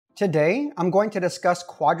Today, I'm going to discuss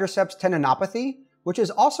quadriceps tendinopathy, which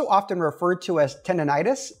is also often referred to as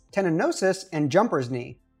tendinitis, tendinosis, and jumper's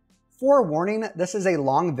knee. Forewarning, this is a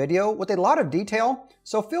long video with a lot of detail,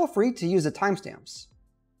 so feel free to use the timestamps.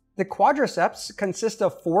 The quadriceps consist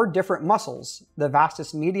of 4 different muscles: the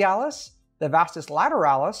vastus medialis, the vastus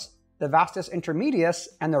lateralis, the vastus intermedius,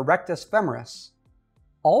 and the rectus femoris.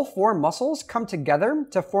 All 4 muscles come together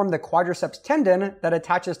to form the quadriceps tendon that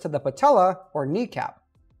attaches to the patella or kneecap.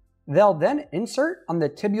 They'll then insert on the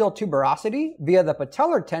tibial tuberosity via the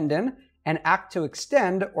patellar tendon and act to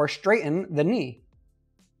extend or straighten the knee.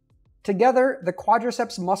 Together, the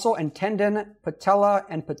quadriceps muscle and tendon, patella,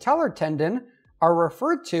 and patellar tendon are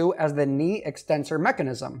referred to as the knee extensor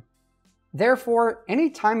mechanism. Therefore,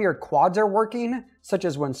 anytime your quads are working, such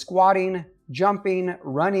as when squatting, jumping,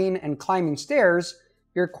 running, and climbing stairs,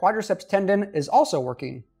 your quadriceps tendon is also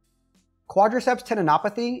working. Quadriceps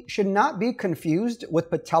tendinopathy should not be confused with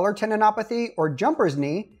patellar tendinopathy or jumper's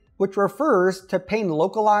knee, which refers to pain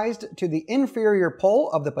localized to the inferior pole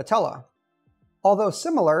of the patella. Although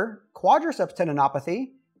similar, quadriceps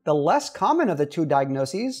tendinopathy, the less common of the 2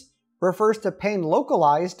 diagnoses, refers to pain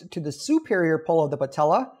localized to the superior pole of the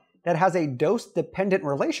patella that has a dose-dependent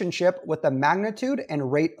relationship with the magnitude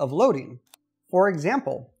and rate of loading. For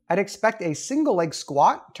example, I'd expect a single leg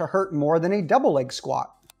squat to hurt more than a double leg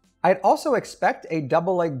squat. I'd also expect a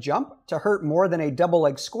double leg jump to hurt more than a double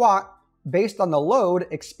leg squat based on the load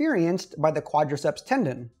experienced by the quadriceps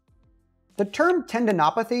tendon. The term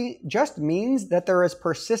tendinopathy just means that there is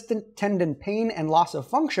persistent tendon pain and loss of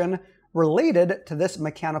function related to this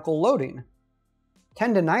mechanical loading.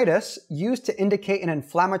 Tendinitis, used to indicate an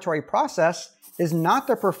inflammatory process, is not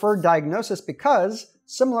the preferred diagnosis because,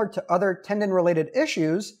 similar to other tendon-related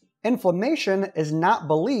issues, inflammation is not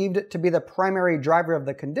believed to be the primary driver of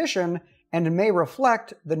the condition and may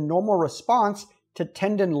reflect the normal response to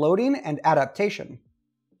tendon loading and adaptation.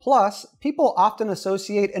 Plus, people often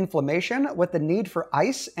associate inflammation with the need for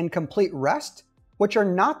ice and complete rest, which are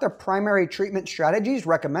not the primary treatment strategies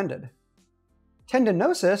recommended.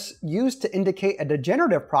 Tendinosis, used to indicate a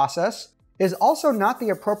degenerative process, is also not the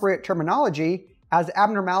appropriate terminology, as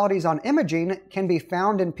abnormalities on imaging can be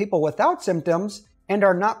found in people without symptoms and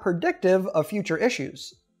are not predictive of future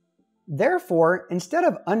issues. Therefore, instead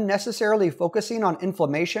of unnecessarily focusing on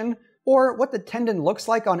inflammation or what the tendon looks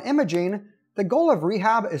like on imaging, the goal of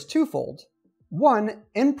rehab is twofold. 1,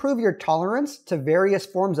 improve your tolerance to various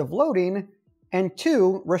forms of loading, and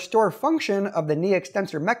 2, restore function of the knee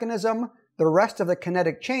extensor mechanism, the rest of the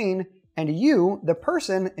kinetic chain, and you, the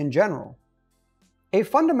person, in general. A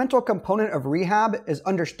fundamental component of rehab is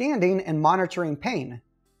understanding and monitoring pain.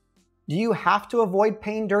 Do you have to avoid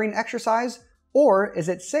pain during exercise, or is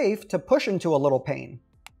it safe to push into a little pain?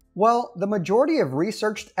 Well, the majority of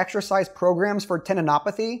researched exercise programs for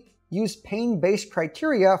tendinopathy use pain-based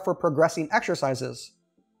criteria for progressing exercises.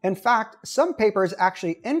 In fact, some papers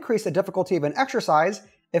actually increase the difficulty of an exercise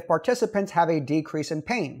if participants have a decrease in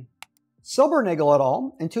pain. Silbernagel et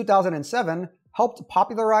al. In 2007 helped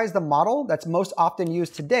popularize the model that's most often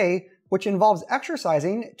used today, which involves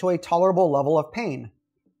exercising to a tolerable level of pain.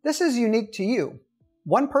 This is unique to you.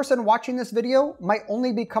 One person watching this video might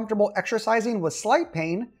only be comfortable exercising with slight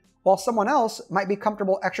pain, while someone else might be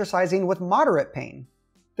comfortable exercising with moderate pain.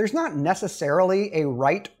 There's not necessarily a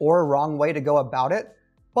right or wrong way to go about it,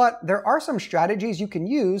 but there are some strategies you can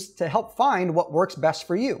use to help find what works best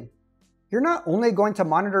for you. You're not only going to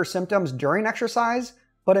monitor symptoms during exercise,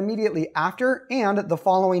 but immediately after and the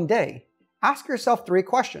following day. Ask yourself 3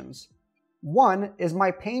 questions. 1, is my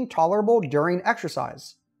pain tolerable during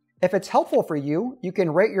exercise? If it's helpful for you, you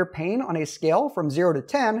can rate your pain on a scale from 0 to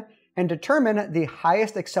 10 and determine the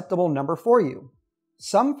highest acceptable number for you.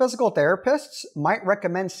 Some physical therapists might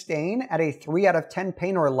recommend staying at a 3 out of 10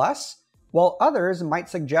 pain or less, while others might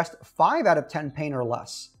suggest 5 out of 10 pain or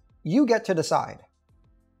less. You get to decide.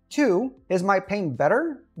 2, is my pain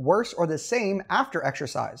better, worse, or the same after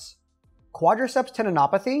exercise? Quadriceps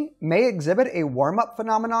tendinopathy may exhibit a warm-up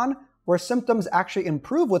phenomenon where symptoms actually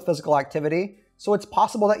improve with physical activity, so it's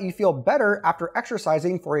possible that you feel better after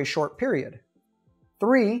exercising for a short period.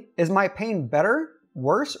 3, is my pain better,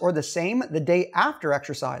 worse, or the same the day after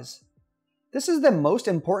exercise? This is the most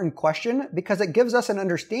important question because it gives us an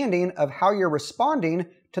understanding of how you're responding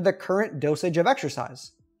to the current dosage of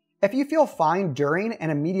exercise. If you feel fine during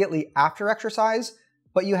and immediately after exercise,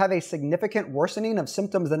 but you have a significant worsening of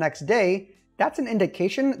symptoms the next day, that's an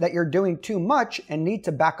indication that you're doing too much and need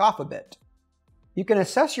to back off a bit. You can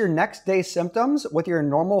assess your next day's symptoms with your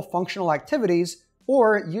normal functional activities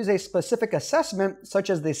or use a specific assessment such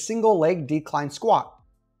as the single leg decline squat.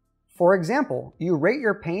 For example, you rate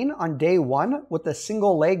your pain on day 1 with the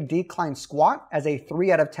single leg decline squat as a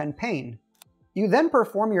 3 out of 10 pain. You then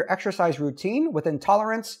perform your exercise routine with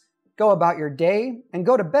intolerance, go about your day, and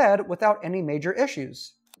go to bed without any major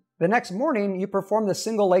issues. The next morning, you perform the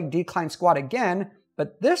single leg decline squat again,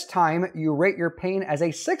 but this time you rate your pain as a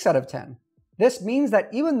 6 out of 10. This means that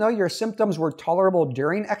even though your symptoms were tolerable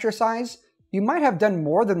during exercise, you might have done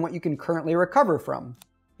more than what you can currently recover from.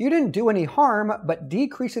 You didn't do any harm, but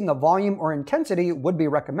decreasing the volume or intensity would be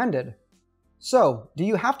recommended. So, do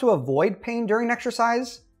you have to avoid pain during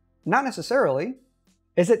exercise? Not necessarily.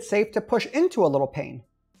 Is it safe to push into a little pain?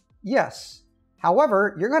 Yes.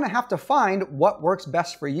 However, you're going to have to find what works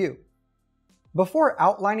best for you. Before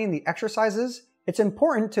outlining the exercises, it's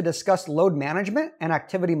important to discuss load management and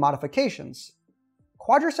activity modifications.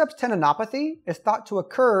 Quadriceps tendinopathy is thought to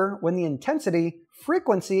occur when the intensity,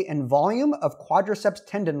 frequency, and volume of quadriceps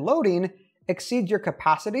tendon loading exceeds your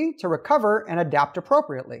capacity to recover and adapt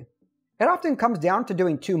appropriately. It often comes down to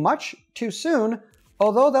doing too much, too soon,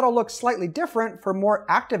 although that'll look slightly different for more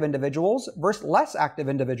active individuals versus less active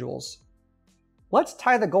individuals. Let's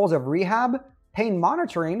tie the goals of rehab, pain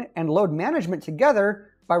monitoring, and load management together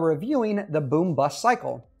by reviewing the boom-bust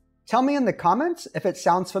cycle. Tell me in the comments if it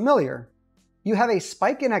sounds familiar. You have a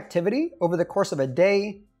spike in activity over the course of a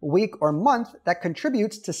day, week, or month that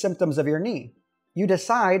contributes to symptoms of your knee. You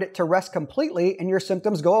decide to rest completely and your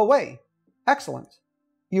symptoms go away. Excellent.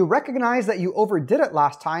 You recognize that you overdid it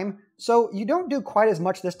last time, so you don't do quite as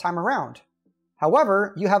much this time around.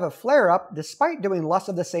 However, you have a flare-up despite doing less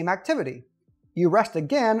of the same activity. You rest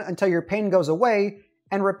again until your pain goes away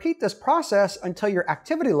and repeat this process until your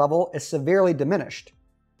activity level is severely diminished.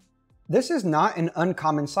 This is not an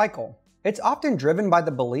uncommon cycle. It's often driven by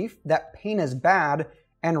the belief that pain is bad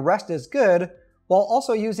and rest is good, while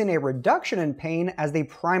also using a reduction in pain as the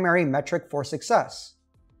primary metric for success.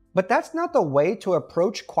 But that's not the way to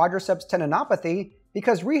approach quadriceps tendinopathy,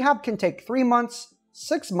 because rehab can take 3 months,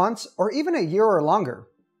 6 months, or even a year or longer.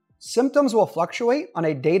 Symptoms will fluctuate on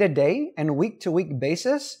a day-to-day and week-to-week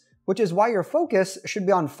basis, which is why your focus should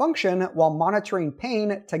be on function while monitoring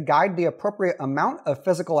pain to guide the appropriate amount of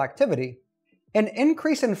physical activity. An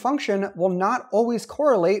increase in function will not always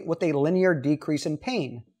correlate with a linear decrease in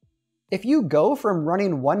pain. If you go from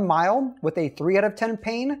running 1 mile with a 3 out of 10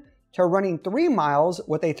 pain to running 3 miles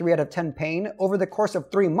with a 3 out of 10 pain over the course of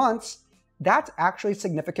 3 months, that's actually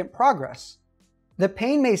significant progress. The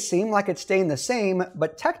pain may seem like it's staying the same,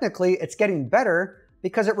 but technically it's getting better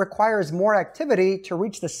because it requires more activity to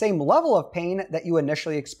reach the same level of pain that you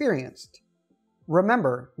initially experienced.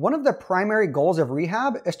 Remember, one of the primary goals of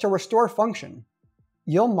rehab is to restore function.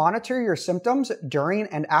 You'll monitor your symptoms during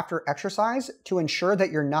and after exercise to ensure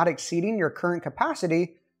that you're not exceeding your current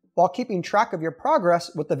capacity while keeping track of your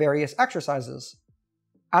progress with the various exercises.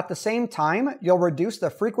 At the same time, you'll reduce the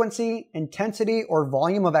frequency, intensity, or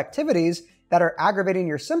volume of activities that are aggravating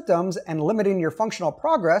your symptoms and limiting your functional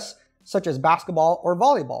progress, such as basketball or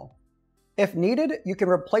volleyball. If needed, you can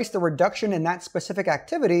replace the reduction in that specific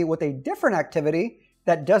activity with a different activity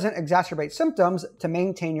that doesn't exacerbate symptoms to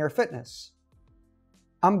maintain your fitness.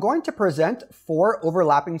 I'm going to present 4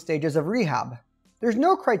 overlapping stages of rehab. There's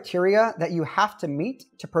no criteria that you have to meet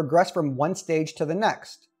to progress from one stage to the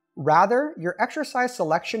next. Rather, your exercise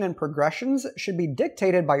selection and progressions should be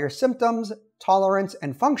dictated by your symptoms, tolerance,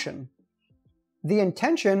 and function. The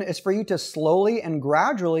intention is for you to slowly and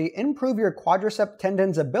gradually improve your quadriceps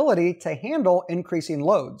tendon's ability to handle increasing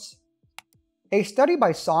loads. A study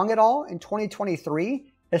by Song et al. In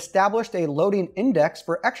 2023 established a loading index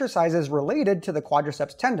for exercises related to the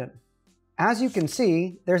quadriceps tendon. As you can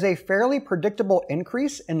see, there's a fairly predictable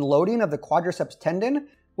increase in loading of the quadriceps tendon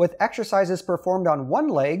with exercises performed on one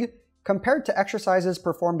leg compared to exercises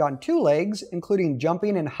performed on 2 legs, including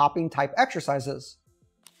jumping and hopping type exercises.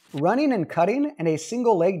 Running and cutting and a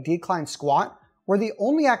single leg decline squat were the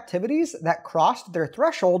only activities that crossed their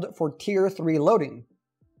threshold for Tier 3 loading.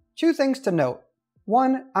 2 things to note.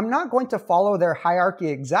 1, I'm not going to follow their hierarchy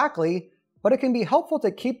exactly, but it can be helpful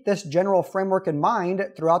to keep this general framework in mind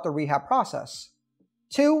throughout the rehab process.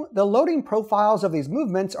 2, the loading profiles of these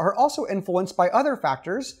movements are also influenced by other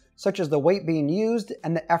factors, such as the weight being used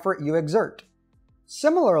and the effort you exert.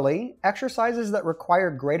 Similarly, exercises that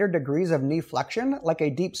require greater degrees of knee flexion, like a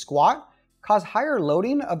deep squat, cause higher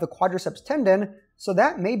loading of the quadriceps tendon, so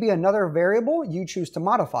that may be another variable you choose to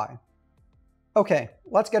modify. Okay,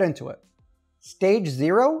 let's get into it. Stage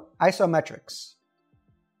 0, Isometrics.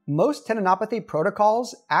 Most tendinopathy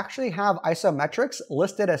protocols actually have isometrics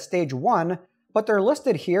listed as stage 1, but they're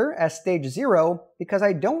listed here as stage 0 because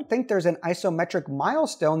I don't think there's an isometric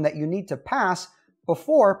milestone that you need to pass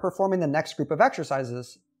before performing the next group of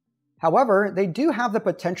exercises. However, they do have the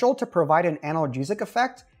potential to provide an analgesic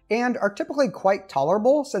effect and are typically quite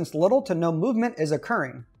tolerable since little to no movement is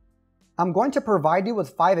occurring. I'm going to provide you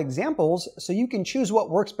with 5 examples so you can choose what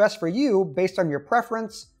works best for you based on your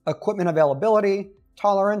preference, equipment availability,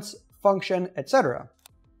 tolerance, function, etc.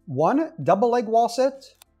 1. Double leg wall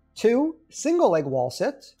sit. 2. Single leg wall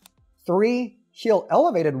sit. 3. Heel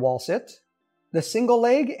elevated wall sit. The single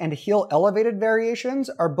leg and heel elevated variations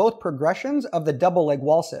are both progressions of the double leg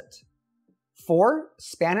wall sit. 4.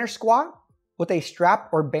 Spanish squat. With a strap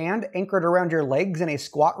or band anchored around your legs in a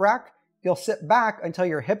squat rack, you'll sit back until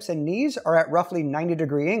your hips and knees are at roughly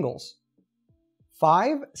 90-degree angles.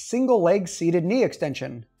 5. Single leg seated knee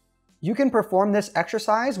extension. You can perform this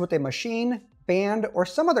exercise with a machine, band, or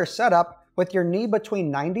some other setup with your knee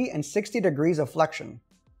between 90 and 60 degrees of flexion.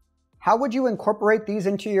 How would you incorporate these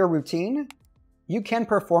into your routine? You can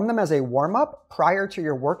perform them as a warm-up prior to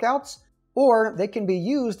your workouts, or they can be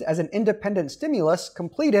used as an independent stimulus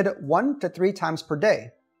completed 1 to 3 times per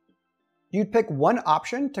day. You'd pick one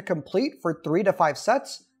option to complete for 3 to 5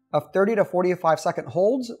 sets of 30 to 45 second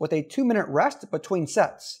holds with a 2-minute rest between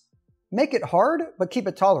sets. Make it hard, but keep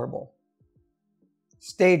it tolerable.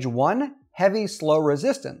 Stage 1, heavy slow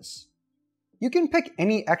resistance. You can pick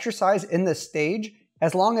any exercise in this stage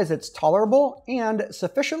as long as it's tolerable and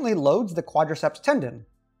sufficiently loads the quadriceps tendon.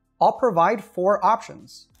 I'll provide 4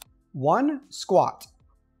 options. 1. Squat.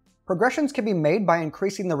 Progressions can be made by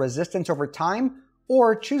increasing the resistance over time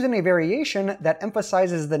or choosing a variation that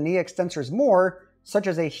emphasizes the knee extensors more, such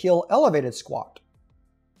as a heel elevated squat.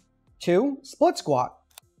 2. Split squat.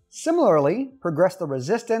 Similarly, progress the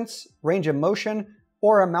resistance, range of motion,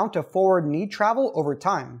 or amount of forward knee travel over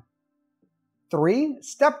time. 3.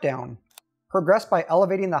 Step down. Progress by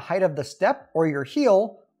elevating the height of the step or your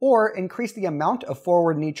heel, or increase the amount of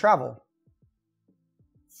forward knee travel.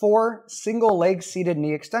 4. Single leg seated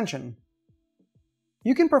knee extension.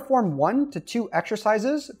 You can perform 1 to 2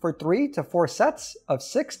 exercises for 3 to 4 sets of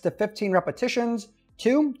 6 to 15 repetitions,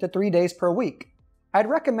 2 to 3 days per week. I'd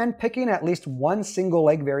recommend picking at least one single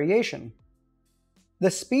leg variation. The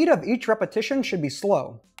speed of each repetition should be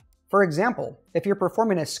slow. For example, if you're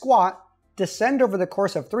performing a squat, descend over the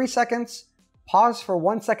course of 3 seconds, pause for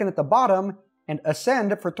 1 second at the bottom, and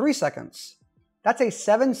ascend for 3 seconds. That's a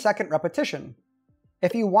 7-second repetition.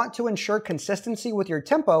 If you want to ensure consistency with your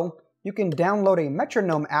tempo, you can download a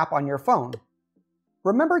metronome app on your phone.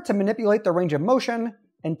 Remember to manipulate the range of motion,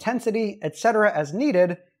 intensity, etc. as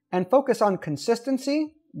needed, and focus on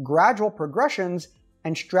consistency, gradual progressions,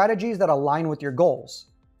 and strategies that align with your goals.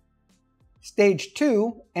 Stage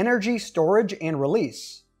 2, energy storage and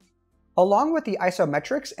release. Along with the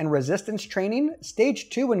isometrics and resistance training, Stage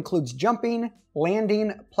 2 includes jumping,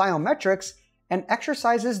 landing, plyometrics, and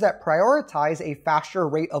exercises that prioritize a faster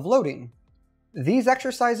rate of loading. These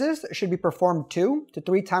exercises should be performed 2 to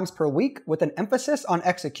 3 times per week with an emphasis on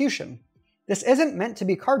execution. This isn't meant to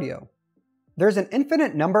be cardio. There's an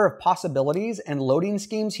infinite number of possibilities and loading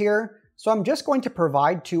schemes here, so I'm just going to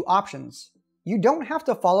provide 2 options. You don't have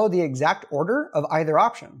to follow the exact order of either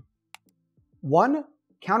option. 1.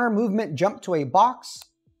 Counter movement jump to a box,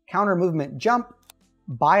 counter movement jump,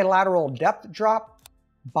 bilateral depth drop,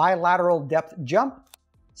 bilateral depth jump,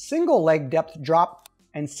 single leg depth drop,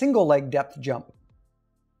 and single leg depth jump.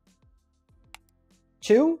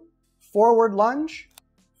 2. Forward lunge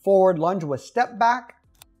with step back,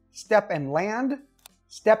 step and land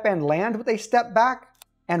with a step back,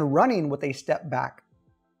 and running with a step back.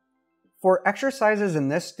 For exercises in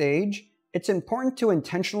this stage, it's important to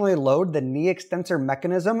intentionally load the knee extensor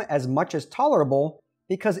mechanism as much as tolerable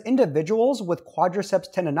because individuals with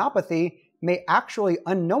quadriceps tendinopathy may actually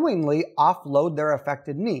unknowingly offload their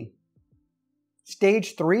affected knee.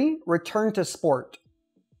 Stage 3, return to sport.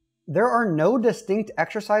 There are no distinct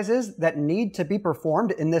exercises that need to be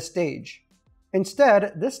performed in this stage.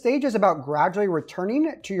 Instead, this stage is about gradually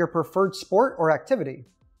returning to your preferred sport or activity.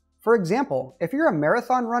 For example, if you're a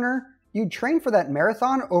marathon runner, you train for that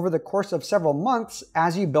marathon over the course of several months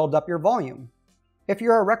as you build up your volume. If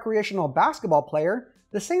you're a recreational basketball player,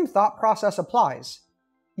 the same thought process applies.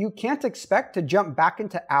 You can't expect to jump back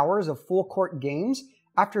into hours of full court games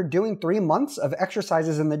after doing 3 months of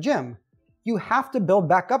exercises in the gym. You have to build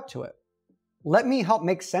back up to it. Let me help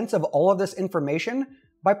make sense of all of this information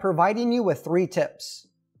by providing you with 3 tips.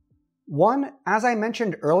 1. As I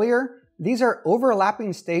mentioned earlier, these are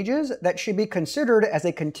overlapping stages that should be considered as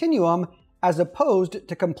a continuum as opposed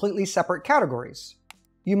to completely separate categories.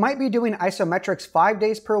 You might be doing isometrics 5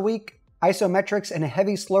 days per week, isometrics and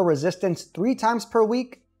heavy slow resistance 3 times per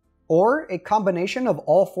week, or a combination of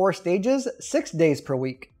all 4 stages 6 days per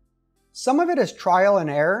week. Some of it is trial and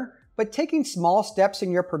error, but taking small steps in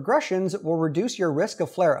your progressions will reduce your risk of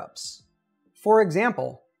flare-ups. For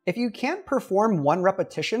example, if you can't perform 1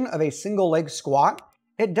 repetition of a single leg squat,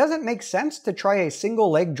 it doesn't make sense to try a single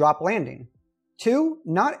leg drop landing. 2,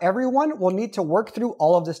 not everyone will need to work through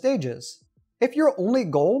all of the stages. If your only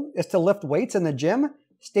goal is to lift weights in the gym,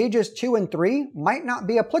 stages 2 and 3 might not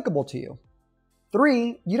be applicable to you.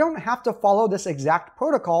 3, you don't have to follow this exact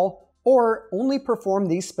protocol or only perform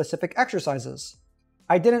these specific exercises.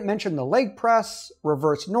 I didn't mention the leg press,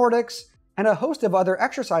 reverse Nordics, and a host of other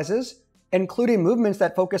exercises, including movements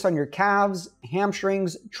that focus on your calves,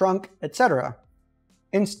 hamstrings, trunk, etc.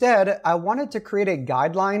 Instead, I wanted to create a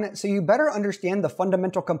guideline so you better understand the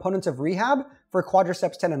fundamental components of rehab for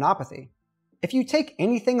quadriceps tendinopathy. If you take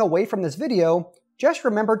anything away from this video, just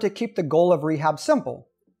remember to keep the goal of rehab simple.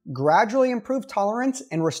 Gradually improve tolerance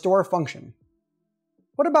and restore function.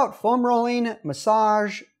 What about foam rolling,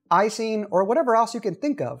 massage, icing, or whatever else you can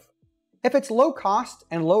think of? If it's low cost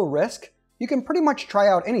and low risk, you can pretty much try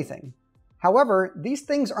out anything. However, these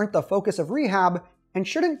things aren't the focus of rehab and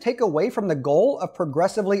shouldn't take away from the goal of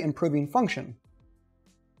progressively improving function.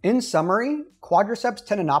 In summary, quadriceps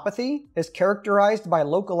tendinopathy is characterized by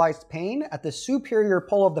localized pain at the superior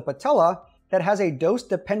pole of the patella that has a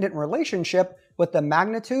dose-dependent relationship with the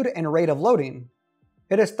magnitude and rate of loading.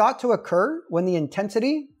 It is thought to occur when the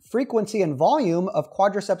intensity, frequency, and volume of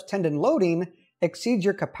quadriceps tendon loading exceeds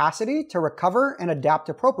your capacity to recover and adapt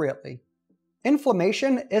appropriately.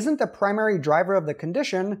 Inflammation isn't the primary driver of the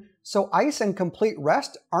condition, so ice and complete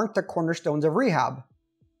rest aren't the cornerstones of rehab.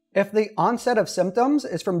 If the onset of symptoms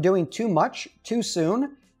is from doing too much, too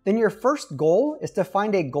soon, then your first goal is to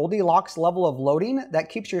find a Goldilocks level of loading that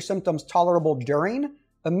keeps your symptoms tolerable during,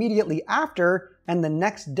 immediately after, and the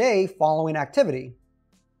next day following activity.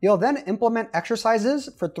 You'll then implement exercises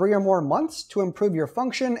for 3 or more months to improve your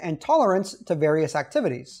function and tolerance to various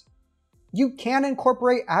activities. You can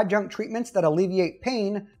incorporate adjunct treatments that alleviate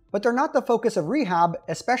pain, but they're not the focus of rehab,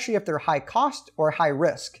 especially if they're high cost or high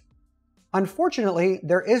risk. Unfortunately,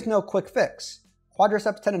 there is no quick fix.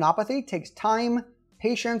 Quadriceps tendinopathy takes time,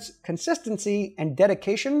 patience, consistency, and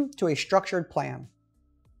dedication to a structured plan.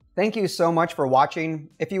 Thank you so much for watching.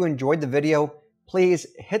 If you enjoyed the video, please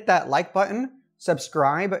hit that like button,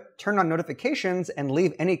 subscribe, turn on notifications, and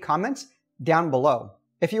leave any comments down below.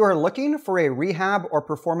 If you are looking for a rehab or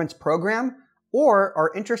performance program, or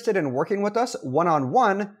are interested in working with us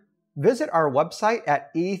one-on-one, visit our website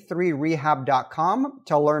at e3rehab.com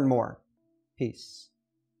to learn more. Peace.